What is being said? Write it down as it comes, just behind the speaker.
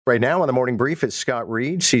Right now on the Morning Brief is Scott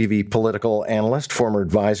Reid, CTV Political Analyst, former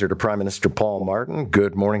advisor to Prime Minister Paul Martin.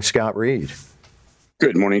 Good morning, Scott Reid.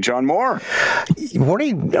 Good morning, John Moore. What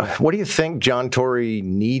do you think John Tory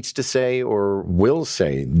needs to say or will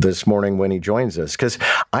say this morning when he joins us? Because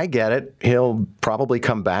I get it. He'll probably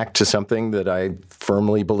come back to something that I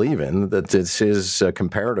firmly believe in, that this is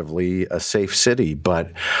comparatively a safe city.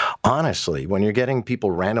 But honestly, when you're getting people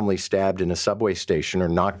randomly stabbed in a subway station or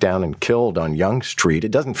knocked down and killed on Yonge Street, it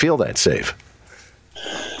doesn't feel that safe.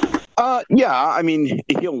 Yeah, I mean,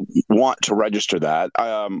 he'll want to register that.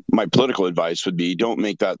 My political advice would be don't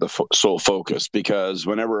make that the sole focus, because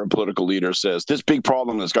whenever a political leader says this big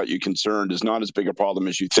problem that's got you concerned is not as big a problem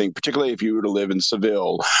as you think, particularly if you were to live in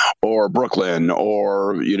Seville or Brooklyn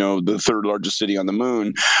or, the third largest city on the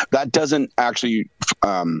moon, that doesn't actually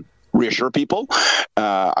reassure people.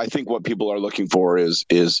 I think what people are looking for is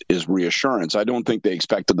reassurance. I don't think they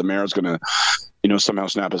expect that the mayor is going to somehow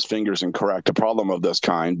snap his fingers and correct a problem of this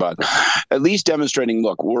kind, but at least demonstrating,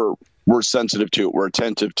 look, we're sensitive to it, we're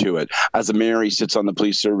attentive to it. As a mayor, he sits on the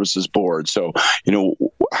police services board. So,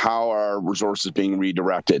 how are resources being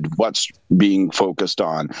redirected? What's being focused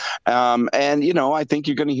on? I think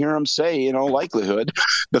you're going to hear him say, likelihood,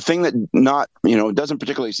 the thing that doesn't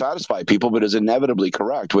particularly satisfy people, but is inevitably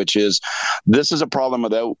correct, which is this is a problem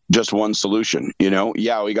without just one solution. We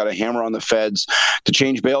got to hammer on the feds to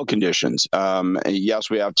change bail conditions. Yes,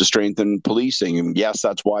 we have to strengthen policing. And yes,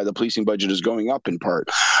 that's why the policing budget is going up in part.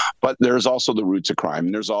 But there's also the roots of crime.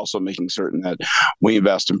 And there's also making certain that we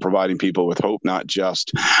invest in providing people with hope, not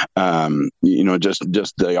just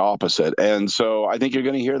the opposite. And so I think you're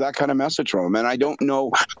going to hear that kind of message from him. And I don't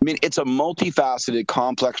know. I mean, it's a multifaceted,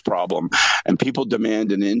 complex problem, and people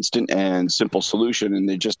demand an instant and simple solution, and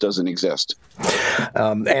it just doesn't exist.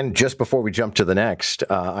 And just before we jump to the next,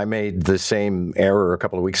 I made the same error a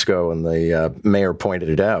couple of weeks ago, and the mayor pointed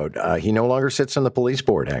it out. He no longer sits on the police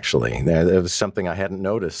board, actually. It was something I hadn't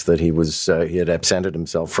noticed, that he had absented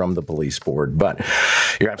himself from the police board. But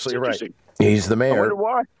you're absolutely right. He's the mayor. I wonder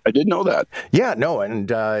why. I didn't know that. Yeah, no, and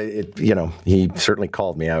he certainly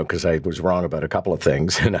called me out because I was wrong about a couple of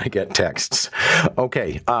things, and I get texts.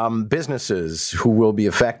 Okay, businesses who will be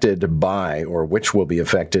affected by, or which will be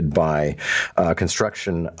affected by,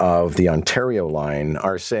 construction of the Ontario line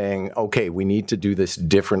are saying, okay, we need to do this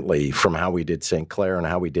differently from how we did St. Clair and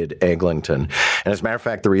how we did Eglinton. And as a matter of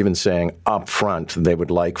fact, they're even saying up front they would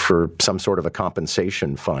like for some sort of a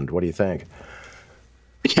compensation fund. What do you think?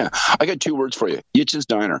 Yeah, I got two words for you. Yitz's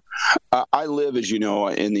Diner. I live, as you know,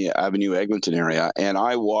 in the Avenue Eglinton area, and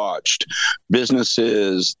I watched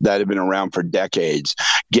businesses that have been around for decades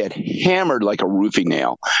get hammered like a roofing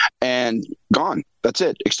nail and gone. That's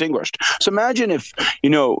it, extinguished. So imagine if,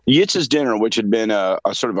 Yitz's Dinner, which had been a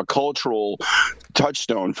sort of a cultural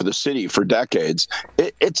touchstone for the city for decades,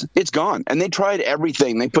 it's gone. And they tried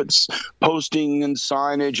everything. They put posting and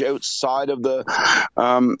signage outside of the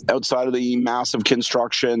massive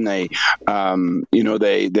construction. They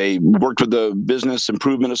they worked with the Business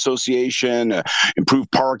Improvement Association,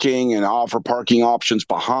 improved parking and offer parking options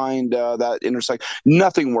behind that intersection.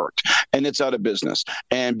 Nothing worked, and it's out of business.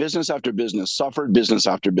 And business after business suffered. Business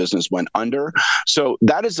after business went under. So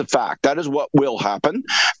that is the fact. That is what will happen.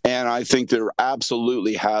 And I think there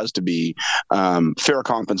absolutely has to be fair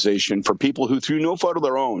compensation for people who, through no fault of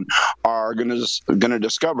their own, are going to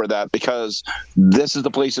discover that because this is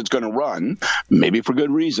the place it's going to run, maybe for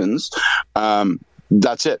good reasons.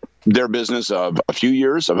 That's it. Their business of a few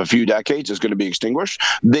years, of a few decades is going to be extinguished.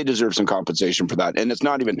 They deserve some compensation for that. And it's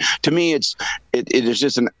not even, to me, it is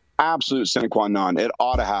just an absolute sine qua non. It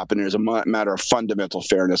ought to happen. It is a matter of fundamental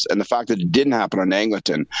fairness. And the fact that it didn't happen on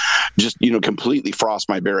Eglinton just, completely frosts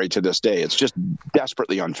my berry to this day. It's just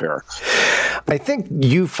desperately unfair. I think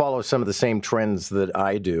you follow some of the same trends that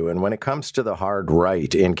I do. And when it comes to the hard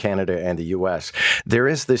right in Canada and the U.S., there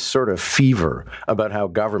is this sort of fever about how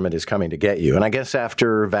government is coming to get you. And I guess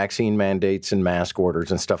after vaccine mandates and mask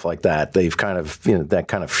orders and stuff like that, they've kind of, that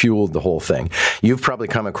kind of fueled the whole thing. You've probably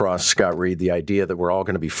come across, Scott Reid, the idea that we're all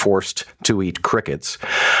going to be forced to eat crickets.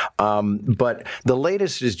 But the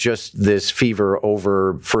latest is just this fever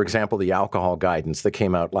over, for example, the alcohol guidance that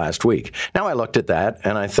came out last week. Now, I looked at that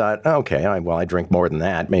and I thought, okay, I drink more than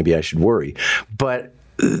that. Maybe I should worry. But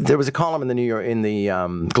there was a column in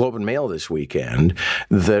the Globe and Mail this weekend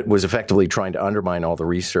that was effectively trying to undermine all the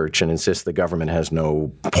research and insist the government has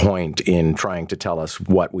no point in trying to tell us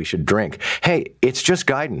what we should drink. Hey, it's just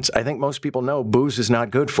guidance. I think most people know booze is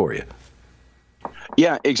not good for you.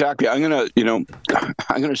 Yeah, exactly. I'm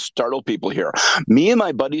gonna startle people here. Me and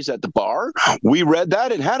my buddies at the bar, we read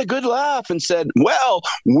that and had a good laugh and said, well,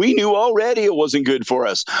 we knew already it wasn't good for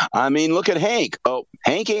us. I mean, look at Hank. Oh,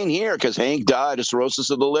 Hank ain't here because Hank died of cirrhosis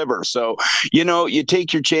of the liver. So, you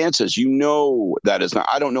take your chances. That is not,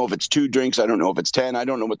 I don't know if it's 2 drinks. I don't know if it's 10. I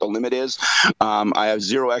don't know what the limit is. I have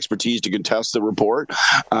zero expertise to contest the report.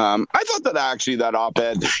 I thought that actually that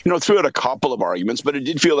op-ed, threw out a couple of arguments, but it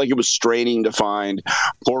did feel like it was straining to find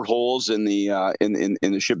portholes in the in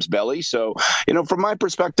the ship's belly. So, from my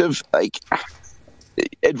perspective, like,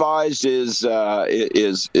 advised is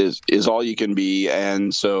all you can be,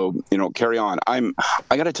 and so carry on. I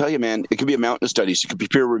got to tell you, man, it could be a mountain of studies, it could be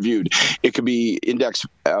peer reviewed, it could be indexed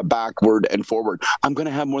backward and forward. I'm going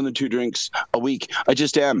to have more than 2 drinks a week. I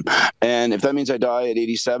just am, and if that means I die at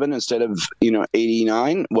 87 instead of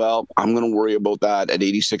 89, well, I'm going to worry about that at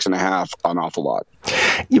 86 and a half an awful lot.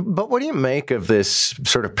 But what do you make of this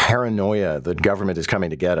sort of paranoia that government is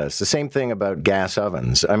coming to get us? The same thing about gas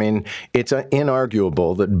ovens. I mean, it's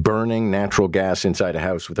inarguable that burning natural gas inside a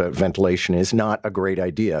house without ventilation is not a great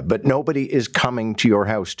idea, but nobody is coming to your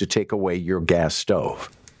house to take away your gas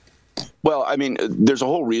stove. Well, I mean, there's a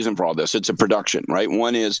whole reason for all this. It's a production, right?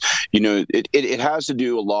 One is, it has to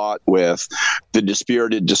do a lot with the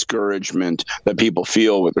dispirited discouragement that people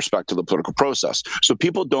feel with respect to the political process. So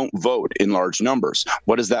people don't vote in large numbers.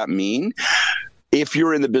 What does that mean? If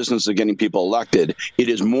you're in the business of getting people elected, it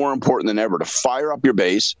is more important than ever to fire up your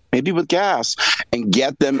base, maybe with gas, and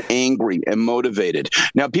get them angry and motivated.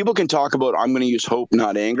 Now, people can talk about, I'm going to use hope,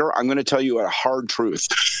 not anger. I'm going to tell you a hard truth.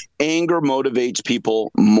 Anger motivates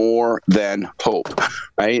people more than hope,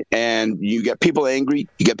 right? And you get people angry,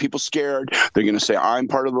 you get people scared. They're going to say, I'm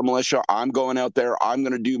part of the militia. I'm going out there. I'm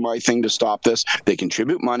going to do my thing to stop this. They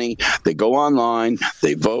contribute money. They go online.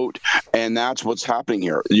 They vote. And that's what's happening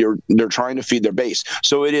here. They're trying to feed their base.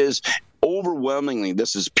 So it is overwhelmingly,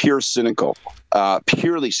 this is purely cynical,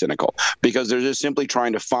 because they're just simply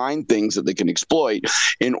trying to find things that they can exploit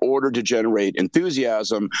in order to generate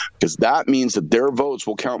enthusiasm, because that means that their votes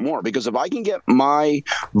will count more. Because if I can get my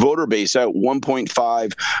voter base out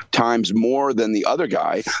 1.5 times more than the other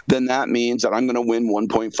guy, then that means that I'm going to win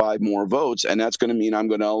 1.5 more votes, and that's going to mean I'm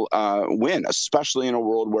going to win, especially in a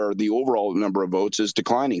world where the overall number of votes is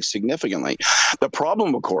declining significantly. The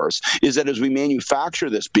problem, of course, is that as we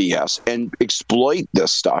manufacture this BS and exploit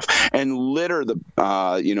this stuff and litter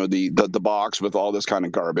the box with all this kind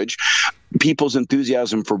of garbage, people's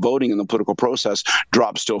enthusiasm for voting in the political process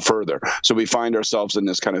drops still further. So we find ourselves in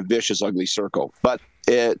this kind of vicious, ugly circle. But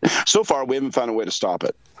so far, we haven't found a way to stop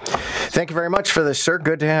it. Thank you very much for this, sir.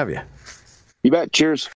 Good to have you. You bet. Cheers.